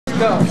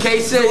go.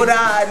 KC. But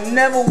I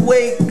never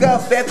wake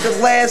up after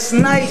last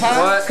night.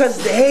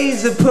 Cause the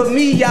hazer put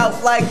me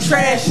out like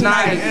trash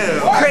night.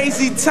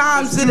 Crazy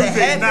times that have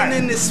happened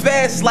in this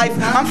fast life.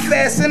 I'm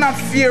fast and I'm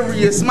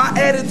furious. My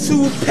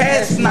attitude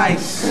past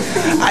nice.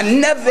 I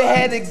never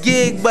had a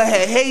gig but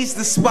had Hayes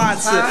the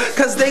sponsor.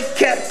 Cause they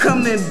kept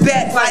coming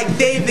back like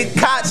David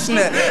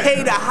Kochner.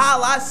 Hey, to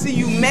holla, I see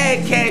you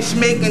mad cash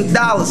making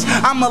dollars.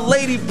 I'm a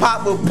lady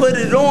popper, put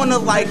it on her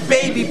like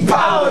baby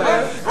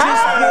powder.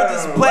 Just pulled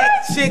this black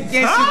chick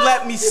and she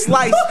let me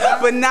slice.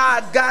 But now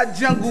I got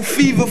jungle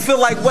fever, feel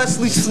like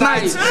Wesley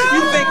Snipes.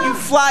 You think you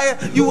flyer,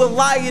 you a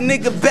liar,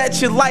 nigga,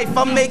 bet your life.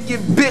 I make your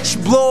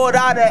bitch blow it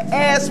out her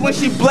ass when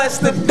she bless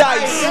the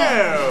dice.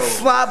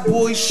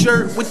 Flyboy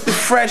shirt with the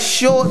fresh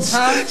shorts.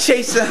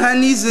 Chasing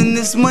honeys and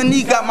this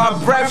money got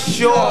my breath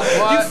short.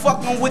 You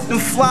fucking with them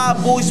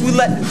Flyboys, we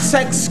let the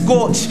tech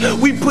scorch.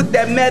 We put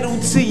that metal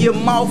to your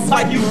mouth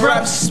like you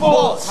rap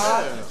sports.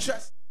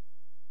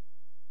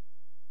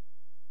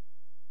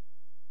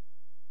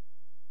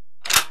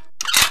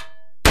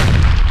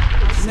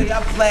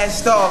 I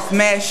blast off,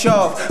 mash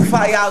off,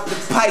 fire out the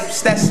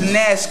pipes, that's a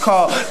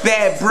NASCAR.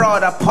 Bad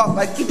broad, I park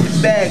like get the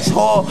bags,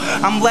 whore.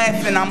 I'm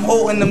laughing, I'm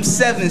holding them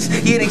sevens.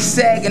 Yeah, they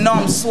sagging,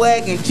 I'm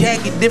swagging,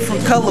 jacket,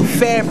 different color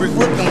fabric,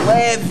 looking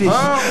lavish.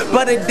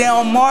 Butter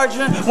down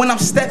margarine when I'm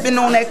stepping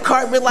on that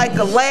carpet like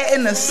a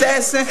Latin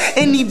assassin.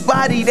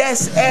 Anybody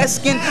that's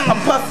asking, I'm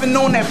puffing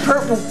on that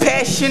purple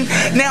passion.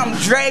 Now I'm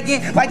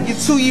dragging like your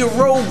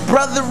 2-year-old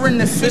brother in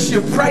the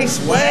Fisher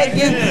Price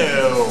wagon.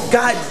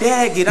 God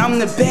dag it, I'm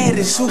the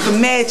baddest. Who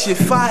can match it?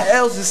 5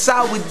 L's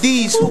inside with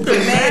D's. Who can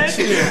match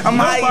it? I'm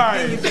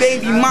higher than your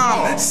baby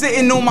mom,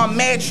 sitting on my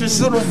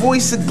mattress. Little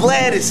voice of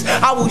Gladys.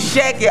 I will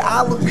shack it.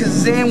 I look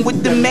Kazan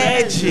with the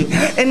magic.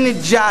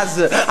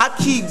 Energizer. I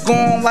keep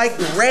going like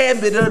a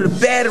rabbit of the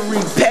battery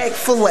pack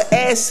full of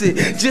acid.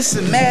 Just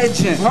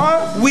imagine.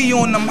 We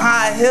on them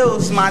high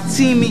hills. My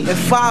team eating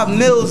 5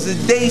 meals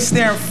a day,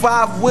 staring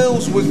 5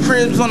 wheels with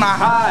cribs on a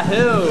high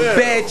hill.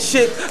 Bad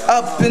chick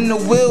up in the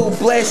wheel,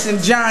 blasting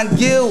John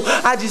Gill.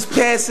 I just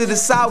pass it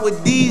aside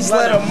with these,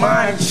 let her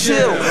mind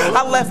chill.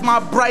 I left my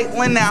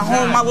Brightland at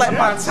home, I let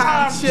my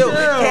time chill.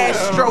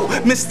 Castro,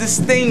 Mr.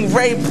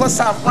 Stingray, plus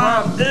I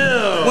rhyme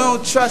ill. We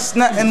don't trust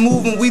nothing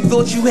moving, we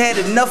thought you had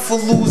enough for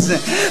losing.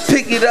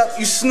 Pick it up,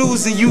 you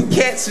snoozing, you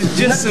cats is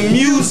just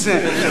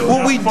amusing.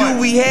 What we do,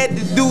 we had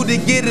to do to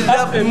get it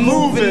up and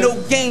moving.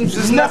 No games,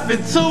 there's nothing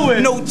to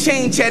it. No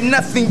change, had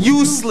nothing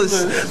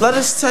useless. Let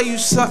us tell you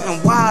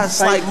something wise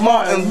like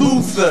Martin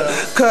Luther.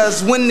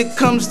 Cause when it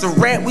comes to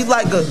rap, we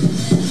like a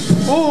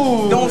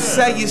don't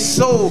sell your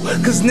soul,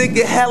 cause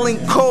nigga hell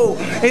and cold.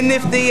 And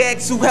if they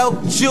ask who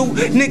helped you,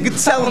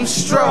 nigga tell them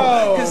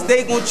stroke. Cause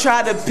they gon'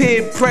 try to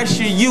peer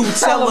pressure you,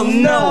 tell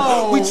them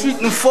no. We treat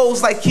them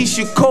foes like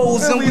Keisha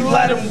Coles and we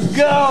let them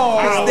go.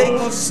 Cause they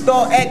gon'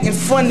 start acting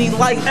funny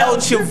like El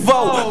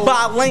Chavo.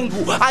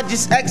 Bilingual, I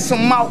just X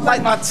them out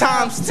like my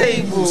times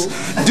tables.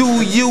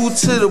 Do you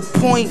to the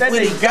point where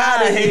they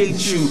gotta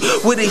hate you,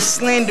 where they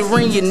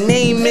slandering your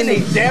name and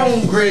they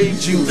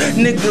downgrade you.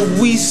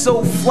 Nigga, we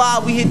so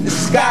fly, we hit the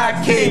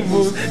sky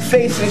cables,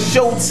 facing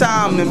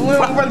Showtime and we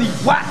don't really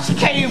watch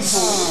cable.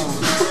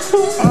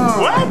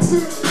 What?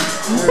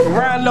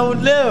 Round no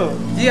live.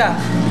 Yeah.